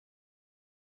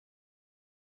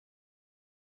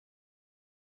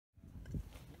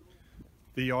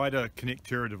The IDA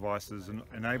Connecterra devices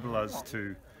enable us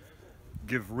to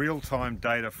give real-time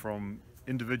data from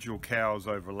individual cows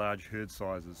over large herd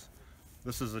sizes.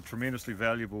 This is a tremendously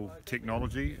valuable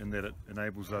technology in that it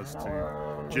enables us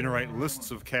to generate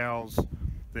lists of cows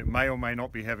that may or may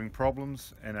not be having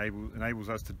problems, and enables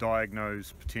us to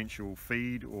diagnose potential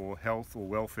feed or health or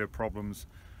welfare problems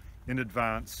in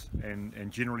advance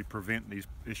and generally prevent these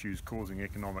issues causing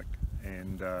economic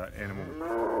and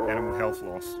animal health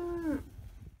loss.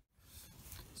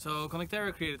 So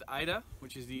Connecterra created IDA,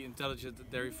 which is the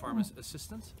Intelligent Dairy Farmer's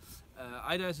Assistant.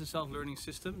 IDA is a self-learning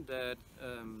system that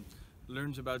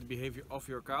learns about the behavior of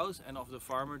your cows and of the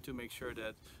farmer to make sure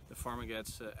that the farmer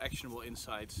gets actionable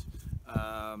insights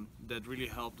that really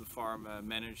help the farm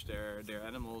manage their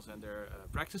animals and their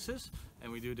practices.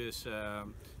 And we do this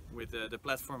with the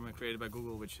platform created by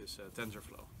Google, which is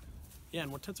TensorFlow. Yeah,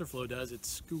 and what TensorFlow does,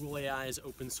 it's Google AI's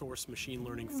open source machine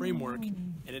learning framework,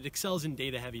 and it excels in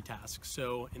data heavy tasks.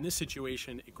 So in this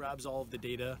situation, it grabs all of the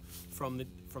data from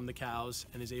the cows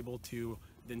and is able to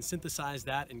then synthesize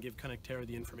that and give Connecterra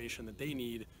the information that they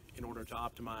need in order to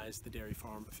optimize the dairy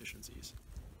farm efficiencies.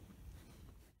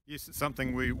 Yes, it's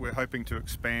something we're hoping to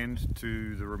expand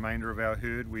to the remainder of our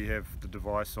herd. We have the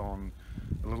device on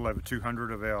a little over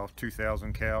 200 of our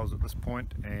 2,000 cows at this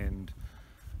point, and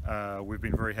we've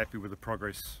been very happy with the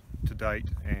progress to date,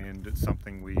 and it's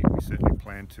something we certainly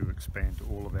plan to expand to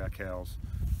all of our cows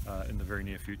in the very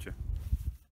near future.